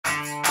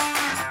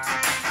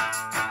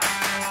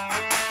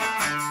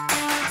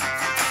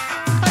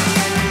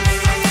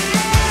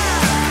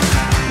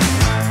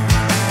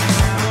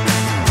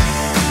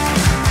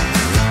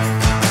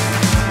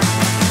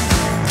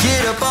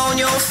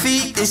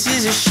this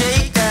is a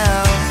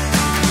shakedown.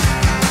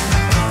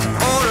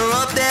 Order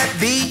up that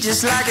beat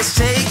just like it's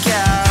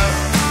takeout.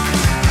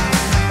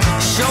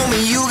 Show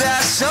me you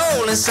got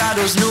soul inside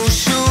those new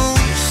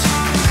shoes,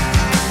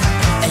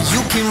 and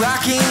you can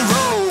rock and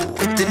roll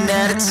with an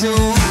attitude.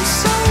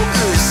 So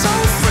good, so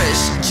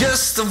fresh,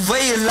 just the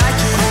way you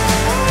like it.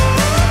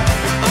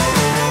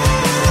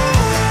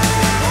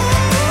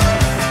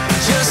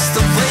 Just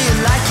the way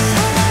you like it.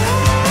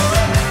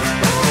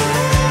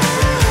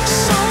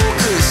 So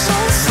good, so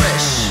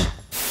fresh.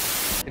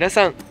 皆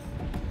さん、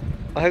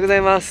おはようござ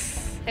いま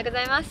す。おはようご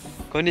ざいます。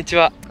こんにち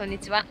は。こんに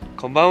ちは。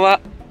こんばんは。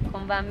こ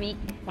んばんみ。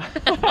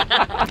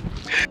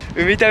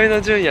海旅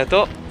の純也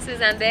とスー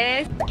ザン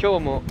です。今日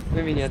も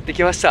海にやって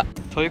きました。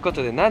というこ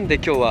とで、なんで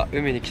今日は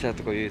海に来た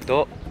とこ言う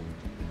と、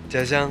じ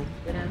ゃじゃん、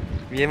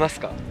見えます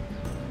か？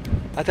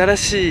新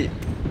しい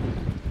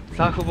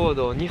サーフボー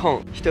ドを2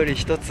本1人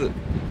1つ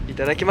い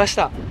ただきまし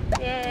た。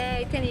イエ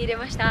ーイ、手に入れ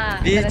まし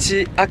た。ビー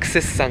チアク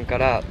セスさんか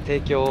ら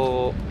提供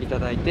をいた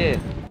だいて、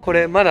こ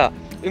れまだ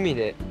海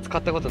で使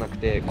ったことなく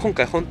て、今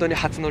回本当に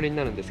初乗りに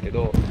なるんですけ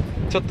ど、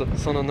ちょっと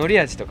その乗り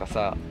味とか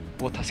さ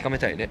を確かめ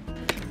たいね。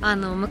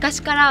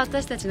昔から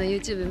私たちの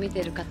YouTube 見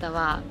てる方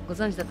はご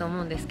存知だと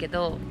思うんですけ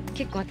ど、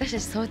結構私た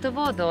ちソフト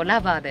ボードラ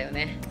バーだよ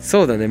ね。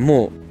そうだね、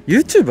もう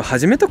YouTube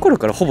始めた頃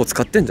からほぼ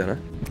使ってんじゃない？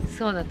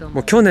そうだと思う。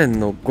もう去年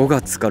の5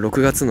月か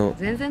6月の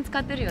全然使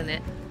ってるよ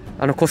ね。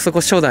コスト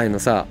コ初代の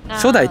さ、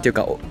初代っていう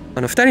か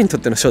2人にとっ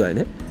ての初代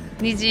ね、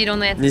虹色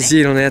のやつね。虹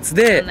色のやつ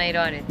で、そんな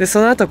色ある。で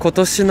その後今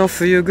年の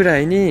冬ぐら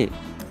いに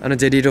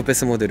ジェリー・ロペ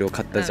スモデルを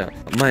買ったじゃん、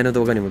前の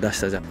動画にも出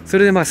したじゃん。そ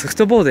れでまあソフ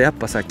トボードやっ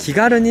ぱさ気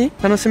軽に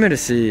楽しめる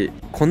し、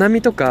小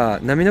波とか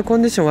波のコ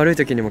ンディション悪い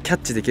時にもキャッ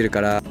チできる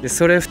から、で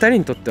それ2人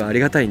にとってはあ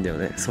りがたいんだよ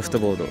ね、ソフト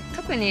ボード。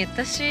特に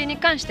私に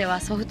関しては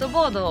ソフト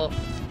ボード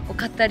を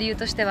買った理由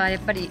としては、や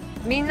っぱり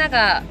みんな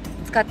が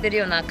使ってる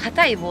ような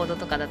硬いボード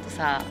とかだと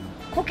さ、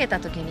こけた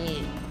時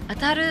に当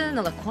たる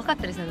のが怖かっ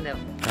たりするんだよ。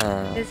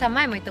でさ、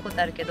前も言ったこ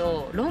とあるけ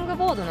ど、ロング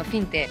ボードのフ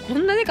ィンってこ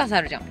んなでかさ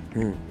あるじゃん。わ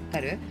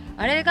かる？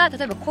あれが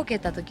例えばこけ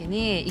た時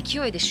に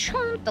勢いでシ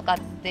ュンとかっ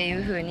てい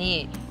う風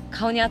に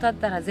顔に当たっ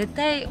たら絶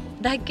対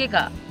大怪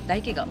我大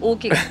怪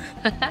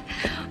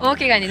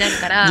我になる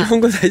から。日本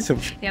語大丈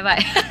夫？やば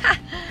い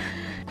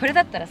これ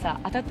だったらさ、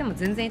当たっても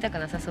全然痛く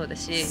なさそうだ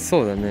し。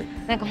そうだね。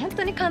なんか本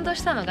当に感動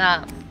したの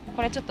が、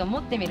これちょっと持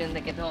ってみるん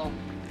だけど、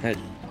はい、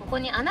ここ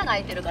に穴が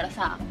開いてるから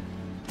さ、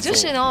女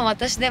子の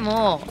私で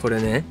もこ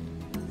れね、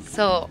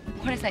そ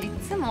うこれさ、い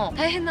つも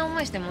大変な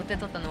思いして持って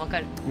取ったの分か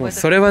る？もう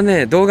それは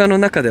ね動画の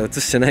中では映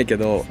してないけ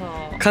ど、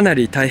かな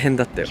り大変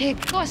だったよ。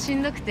結構し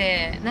んどく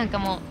て、なんか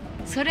も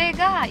うそれ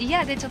が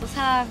嫌でちょっと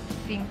サ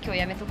ーフィン今日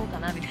やめとこうか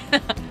なみたい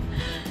な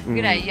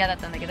ぐらい嫌だっ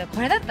たんだけど、こ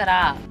れだった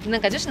らな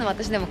んか女子の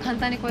私でも簡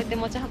単にこうやって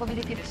持ち運び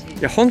できるし。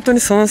いや本当に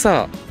その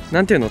さ、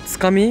なんていうの、つ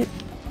かみ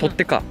取っ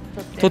手か、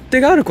取っ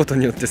手があること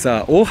によって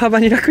さ大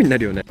幅に楽にな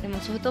るよね。でも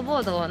ソフト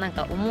ボードなん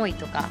か重い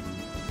とか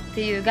っ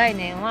ていう概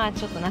念は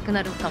ちょっとなく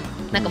なるかも。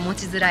なんか持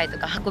ちづらいと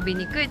か運び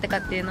にくいとか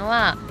っていうの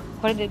は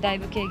これでだい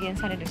ぶ軽減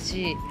される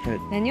し、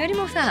何より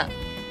もさ、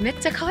めっ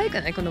ちゃ可愛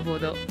くないこのボー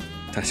ド。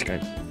確か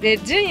に。で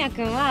純也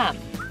くんは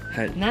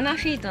7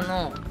フィート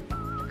の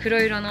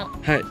黒色の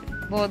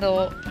ボード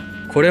を、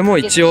これも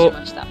一応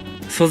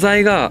素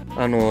材が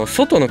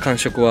外の感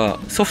触は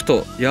ソフ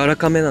ト柔ら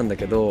かめなんだ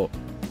けど、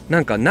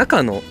なんか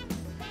中の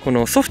こ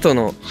のソフト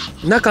の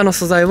中の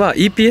素材は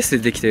EPS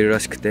でできているら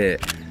しくて、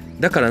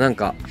だからなん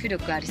か浮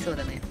力ありそう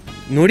だね。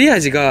乗り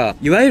味が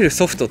いわゆる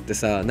ソフトって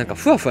さ、なんか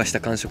ふわふわした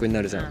感触に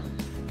なるじゃん、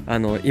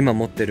今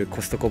持ってる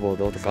コストコボー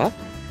ドとか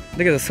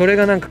だけど、それ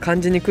がなんか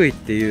感じにくいっ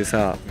ていう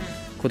さ、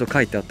こと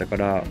書いてあったか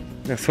ら、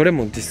なんかそれ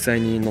も実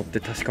際に乗って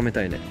確かめ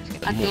たいね。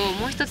あと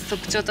もう一つ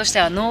特徴として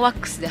はノーワッ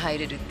クスで入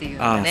れるっていうの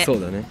がね。そ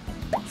うだね。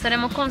それ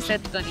もコンセ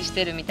プトにし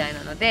てるみたい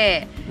なの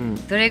で、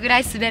どれぐら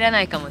い滑ら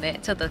ないかもね、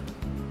ちょっと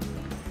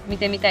見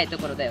てみたいと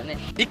ころだよね。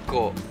一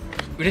個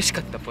嬉し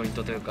かったポイン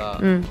トというか、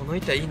この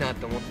板いいな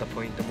と思った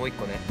ポイントもう一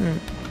個ね、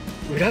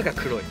裏が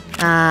黒い。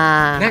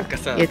なんか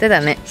さ、言ってた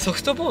ね。ソ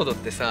フトボードっ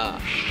てさ、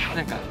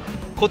なんか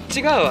こっ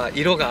ち側は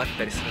色があっ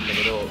たりするんだ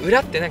けど、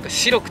裏ってなんか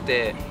白く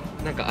て、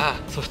なんか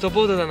ソフト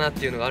ボードだなっ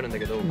ていうのがあるんだ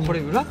けど、こ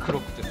れ裏黒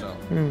くてさ、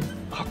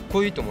かっ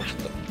こいいと思っちゃっ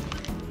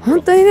た。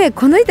本当にね、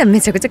この板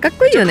めちゃくちゃかっ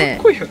こいいよね。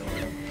かっこいいよね。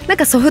なん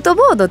かソフト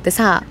ボードって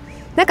さ、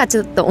なんかち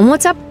ょっとおも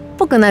ちゃっ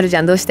ぽくなるじ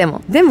ゃん、どうして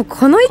も。でも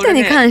この板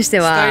に関して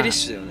は、スタイリッ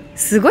シュだよね。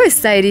すごい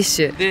スタイリッ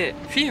シュで、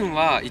フィン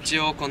は一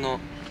応この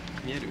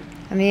見える？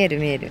見える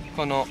見える。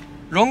この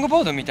ロング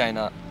ボードみたい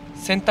な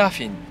センターフ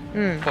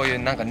ィン、こういう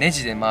なんかネ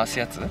ジで回す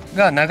やつ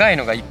が長い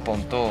のが1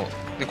本と、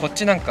でこっ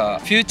ちなん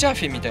かフューチャー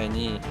フィンみたい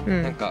に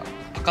なんか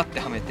パカって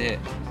はめて、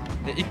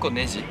で1個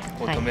ネジ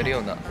こう止めるよ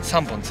うな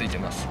3本ついて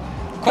ます。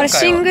これ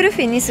シングルフ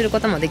ィンにするこ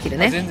ともできる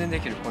ね。全然で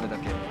きる、これだ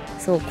け。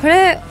そう、こ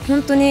れ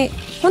本当に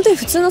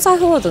普通のサー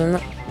フボ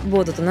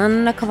ードと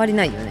何ら変わり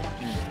ないよね。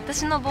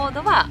私のボー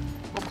ドは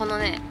もうこの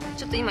ね、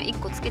ちょっと今1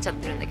個つけちゃっ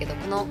てるんだけど、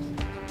この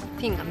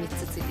ピンが3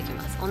つついてき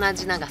ます。同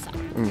じ長さ、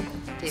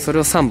それ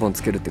を3本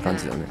つけるって感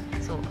じだね。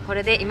そう、こ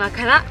れで今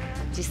から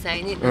実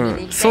際に乗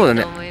りに行きたいと思います。そうだ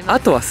ね。あ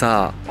とは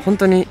さ、本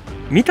当に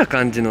見た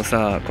感じの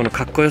さこの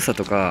かっこよさ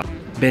とか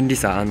便利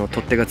さ、取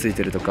っ手がつい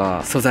てると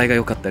か素材が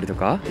良かったりと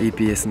か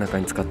EPS の中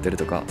に使ってる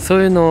とかそ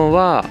ういうの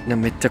は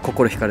めっちゃ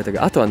心惹かれたけ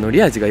ど、あとは乗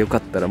り味が良か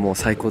ったらもう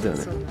最高だよ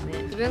ね。そうだ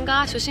ね。自分が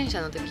初心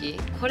者の時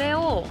これ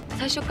を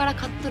最初から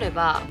買っとれ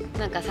ば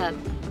なんかさ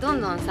ど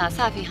んどんさ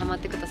サーフィンハマっ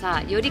てくと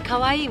さより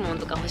可愛いもん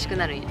とか欲しく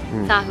なるんよ、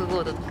サーフ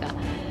ボードとか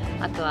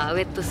あとはウ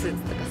ェットスー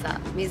ツとか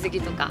さ水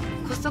着とか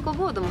コストコ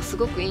ボードもす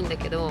ごくいいんだ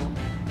けど、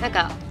なん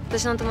か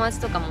私の友達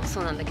とかも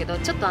そうなんだけど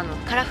ちょっと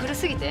カラフル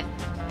すぎて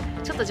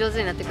ちょっと上手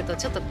になってくると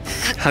ちょっとか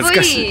っこ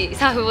いい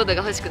サーフボード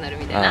が欲しくなる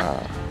みたいな。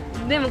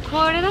でも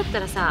これだった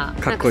らさ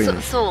かっこいいね。な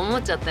んかそう思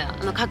っちゃったよ。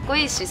かっこ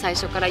いいし最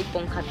初から1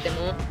本買って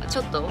もち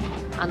ょっと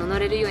乗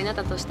れるようになっ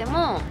たとして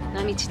も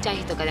波ちっちゃい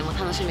日とかでも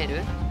楽しめ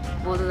る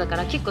ボードだか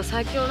ら結構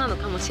最強なの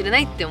かもしれな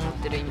いって思っ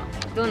てる今。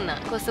どんな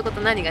コストコ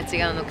と何が違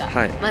うのか、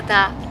はい、ま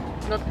た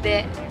乗っ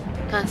て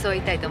感想を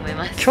言いたいと思い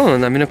ます。今日の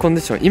波のコン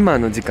ディション今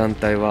の時間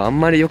帯はあん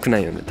まり良くな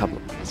いよね多分。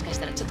もしかし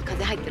たらちょっと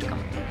風入ってるか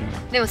も、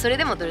でもそれ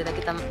でもどれだ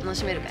け楽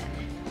しめるかよね。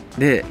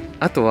で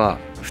あとは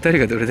2人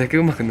がどれだけ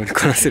うまく乗り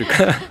こなせるか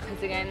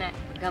間違いない。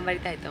頑張り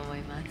たいと思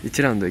います。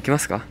1ラウンドいきま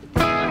すか。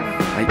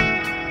は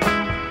い。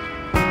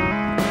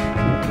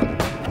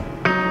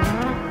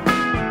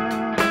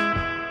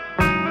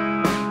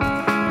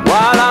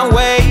While I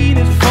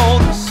waited for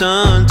the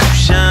sun to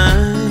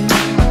shine,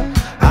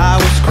 I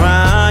was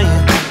crying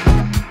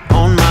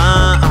on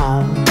my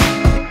own.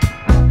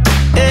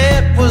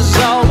 It was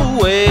all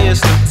a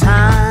waste of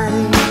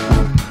time,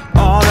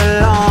 all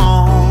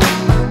along.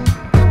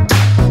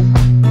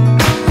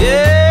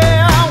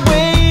 Yeah, I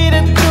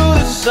waited through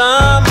the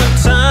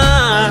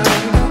summertime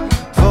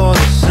for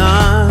the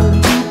sun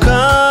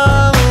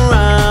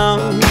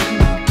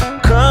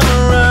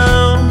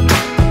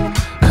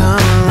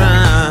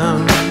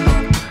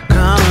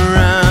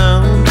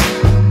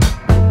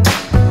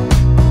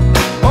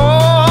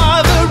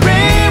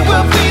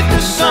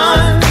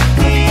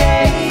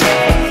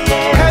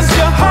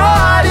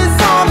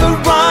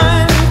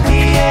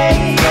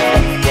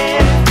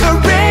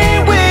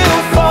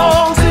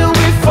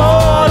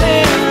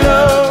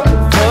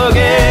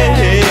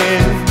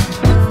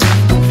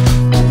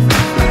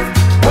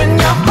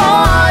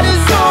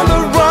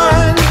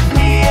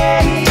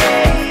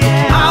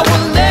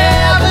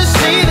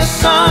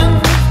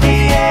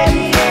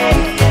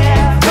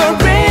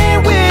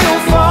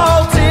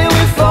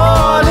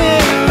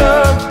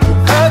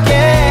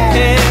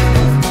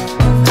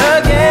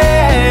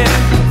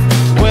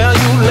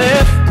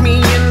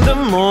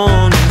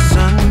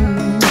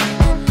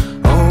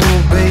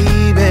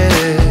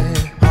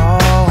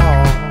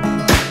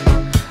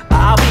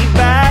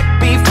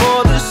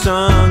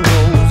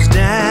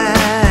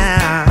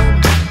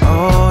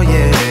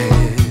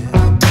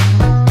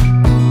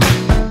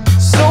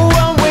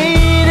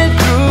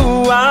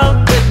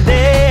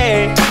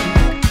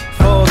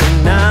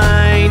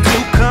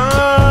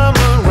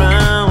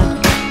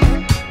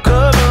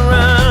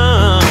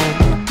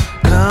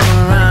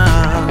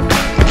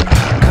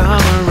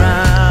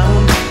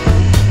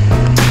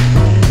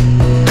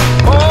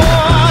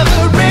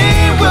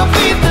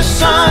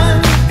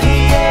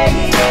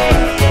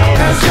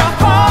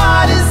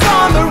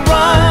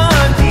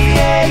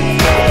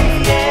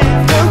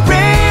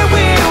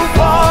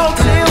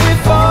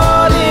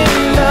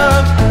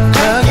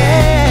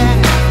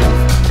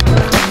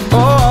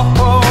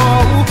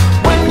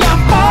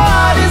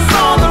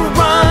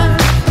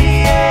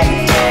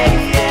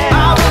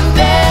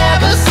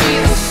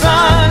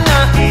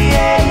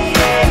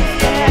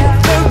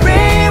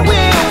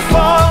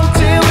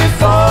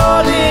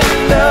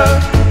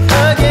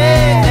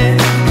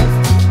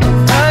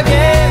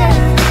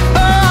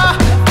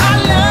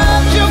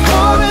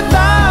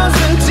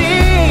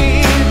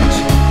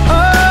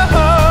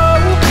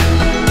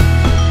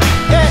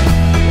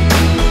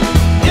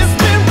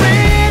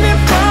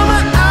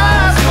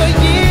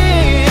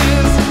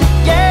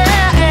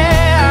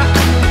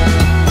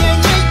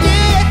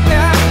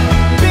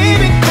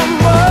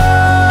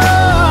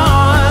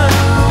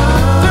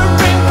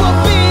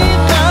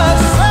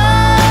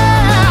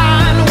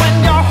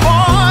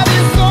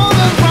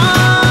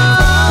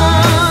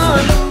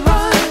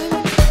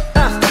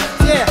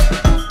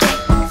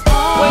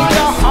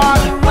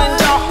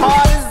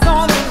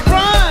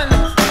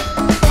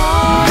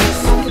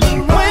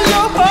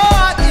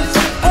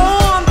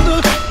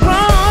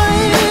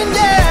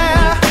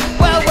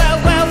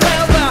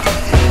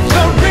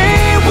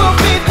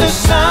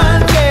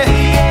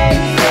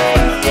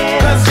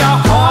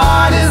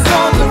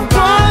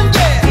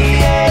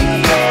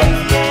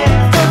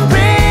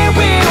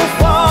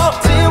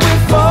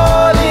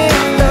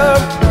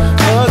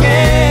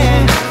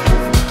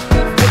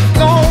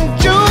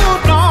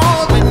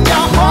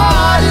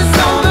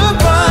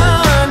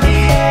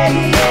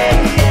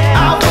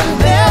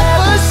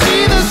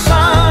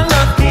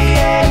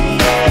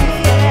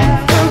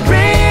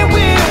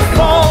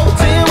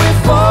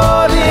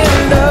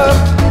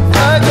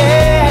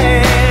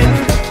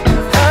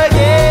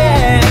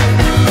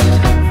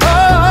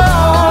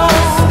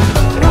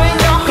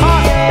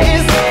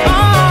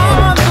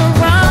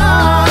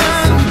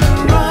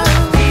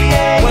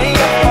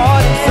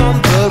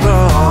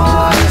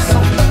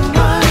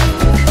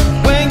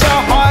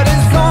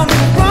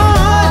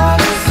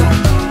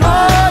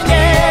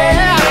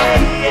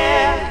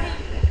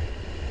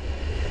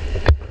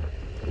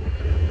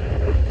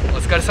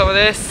様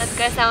です。お疲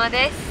れ様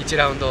です。1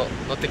ラウンド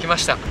乗ってきま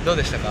した。どう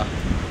でしたか？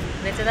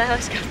めっちゃ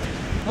楽しかっ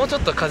た。もうちょ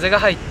っと風が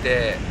入っ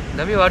て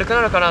波悪くな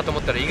るかなと思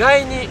ったら、意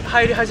外に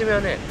入り始めは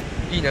ね、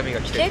いい波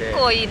が来てて、結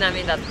構いい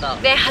波だった。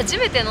で初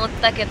めて乗っ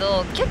たけ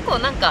ど結構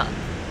なんか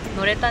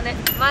乗れたね。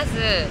まず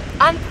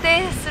安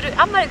定する、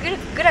あんまり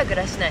グラグ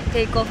ラしない。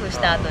テイクオフし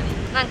た後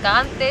になんか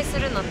安定す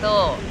るの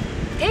と、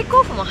テイク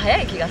オフも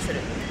早い気がする。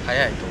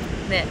早い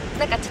とね、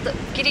なんかちょっと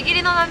ギリギ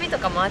リの波と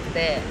かもあっ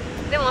て、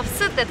でも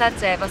スッて立っ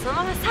ちゃえばその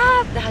ままさ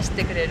ーって走っ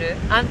てくれる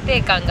安定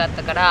感があっ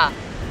たから、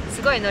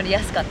すごい乗りや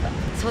すかった。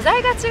素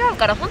材が違う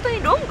から本当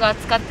にロング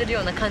扱ってる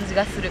ような感じ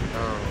がする。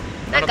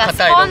なんかス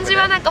ポンジ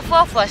はなんかふ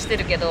わふわして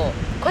るけど、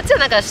こっちは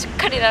なんかしっ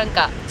かりなん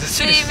か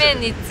水面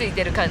につい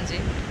てる感じ。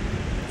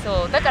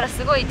そうだから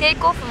すごいテイ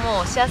クオフ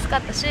もしやすか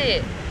ったし、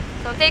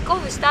そのテイクオ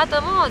フした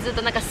後もずっ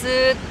となんかス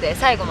ーって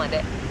最後ま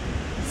で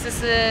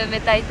進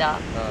めたいだ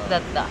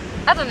った。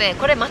あとね、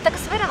これ全く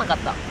滑らなかっ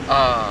た。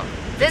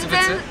全然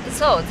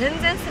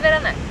全然滑ら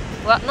ない。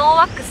ノー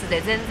ワックスで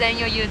全然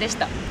余裕でし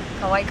た。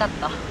可愛かっ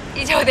た。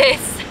以上で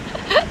す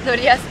乗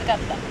りやすかっ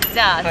た。じ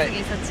ゃあ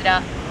次そち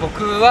ら。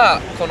僕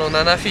はこの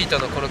7フィート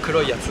のこの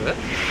黒いやつ、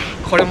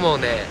これもう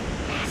ね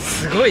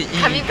すごいいい。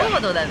紙ボー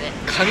ドだね。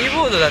紙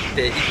ボードだっ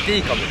て言ってい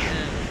いかも。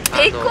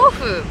テイクオ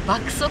フ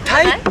爆速じ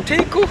ゃない？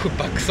テイクオフ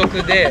爆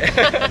速で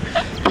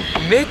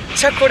めっ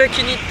ちゃこれ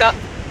気に入った。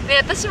で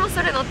私も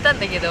それ乗ったん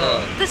だけど、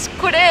私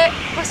これ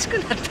欲しく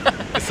なっ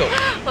た。そう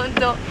本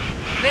当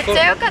めっち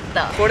ゃ良かっ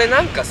た。これ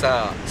なんか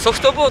さ、ソ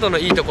フトボードの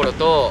いいところ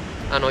と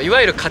い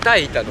わゆる硬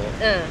い板の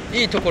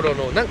いいところ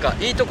のなんか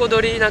いいとこ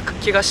取りな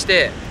気がし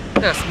て、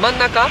なんか真ん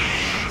中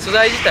素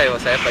材自体は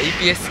さやっぱ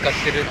EPS 使っ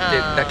てるって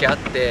だけあっ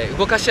て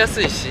動かしや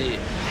すいし、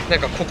なん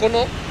かここ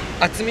の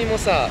厚みも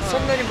さそ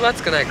んなに分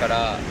厚くないか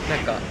ら、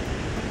なんか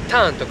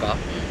ターンとか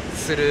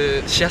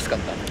しやすかっ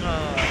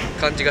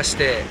た感じがし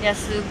て、いや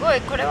すご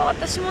いこれは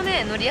私も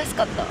ね乗りやす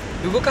かった。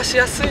動かし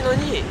やすいの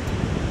に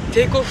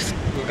テイクオフ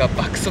が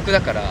爆速だ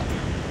から、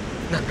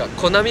なんか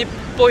小波っ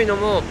ぽいの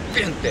も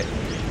ビュンって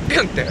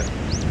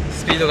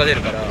スピードが出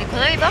るから、小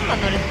波バンバ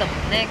ン乗れてたも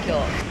んね今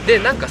日で。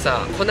なんか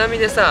さ小波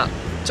でさ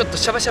ちょっと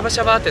シャバシャバ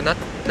シャバってな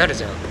る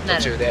じゃん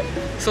途中で。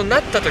そうな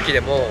った時で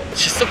も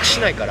失速し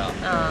ないから、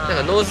なん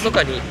かノーズと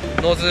かに、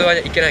ノーズは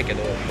いけないけ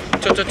ど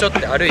ちょっ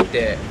て歩い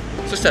て、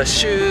そしたら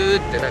シュ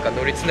ーってなんか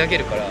乗りつなげ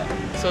るから、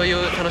そうい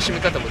う楽し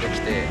み方もで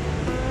きて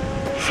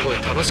すごい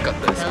楽しかっ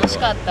たです。楽し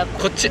かった。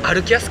こっち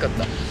歩きやすかっ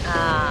た。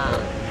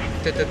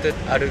歩くっていう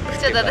か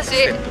ちょっと私ス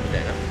テップみた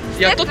いな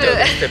やっとったよ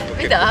ね。ステッ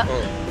プ見た？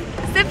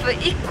ステップ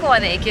1個は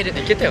ねいける。い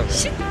けたよね。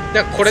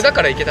だからこれだ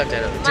からいけたんじ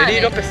ゃないの？ジェリ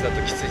ーロペスだ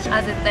ときついじゃ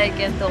ん。絶対い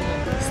けんと思う。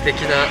素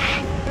敵な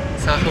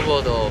サーフボ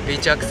ード、ビー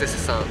チアクセ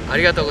スさんあ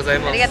りがとうござい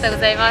ます。ありがとうご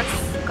ざいます。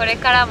これ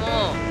から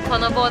もこ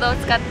のボードを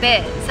使っ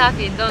てサーフ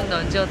ィンどんど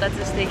ん上達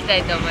していきた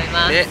いと思い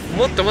ます。ね、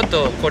もっともっ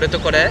とこれと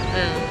これ、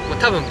もう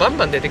多分バン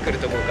バン出てくる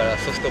と思うから、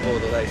ソフトボー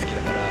ド大好き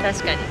だから。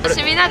確かに楽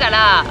しみなが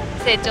ら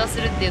成長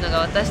するっていうのが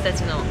私た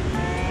ちの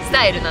ス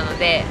タイルなの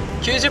で、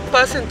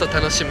 90%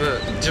 楽しむ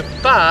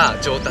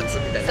 10% 上達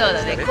みたいなそう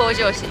だね、向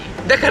上心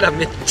だから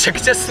めっちゃ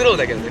くちゃスロー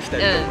だけどね、2人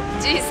とも、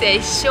人生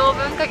一生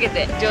分かけ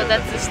て上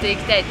達してい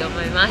きたいと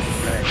思います。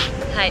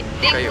はい、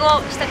リンク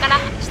を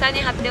下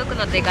に貼っておく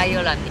ので概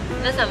要欄に、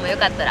皆さんもよ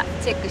かったら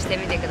チェックして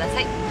みてくださ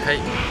い。はい、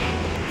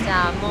じ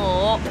ゃあ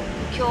もう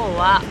今日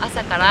は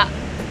朝から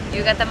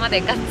夕方ま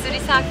でがっつり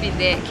サーフィン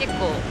で、結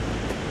構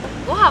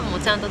ご飯も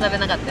ちゃんと食べ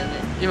なかったよね。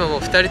今もう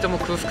2人とも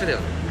空腹だよ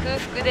ね。空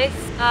腹です。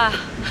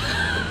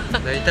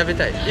何食べ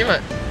たい？今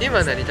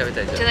何食べ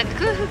たい？じゃあなんか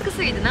空腹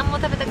すぎて何も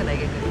食べたくない。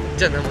逆に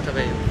じゃあ何も食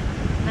べんよ。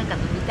なんか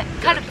飲みたい。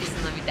カルピス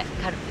飲みたい。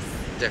カルピ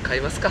ス。じゃあ買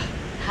いますか。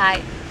は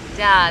い、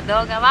じゃあ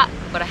動画は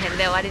ここら辺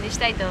で終わりにし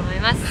たいと思い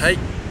ます。はい、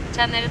チ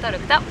ャンネル登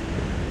録と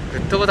グ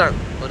ッドボタン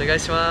お願い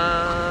し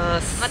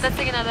ます。また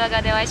次の動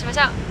画でお会いしまし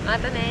ょう。ま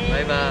たね。バ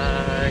イバ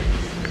ー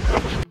イ。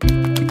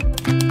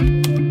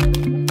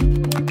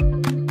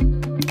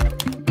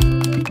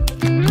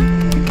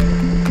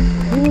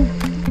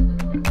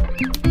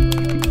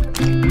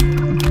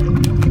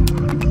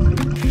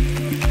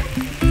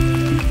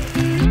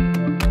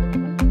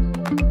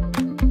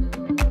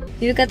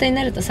夕方に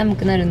なると寒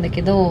くなるんだ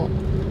けど、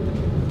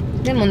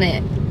でも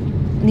ね、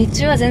日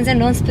中は全然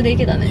ロンスプでい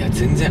けたね。いや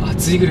全然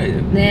暑いぐらいだ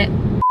よね。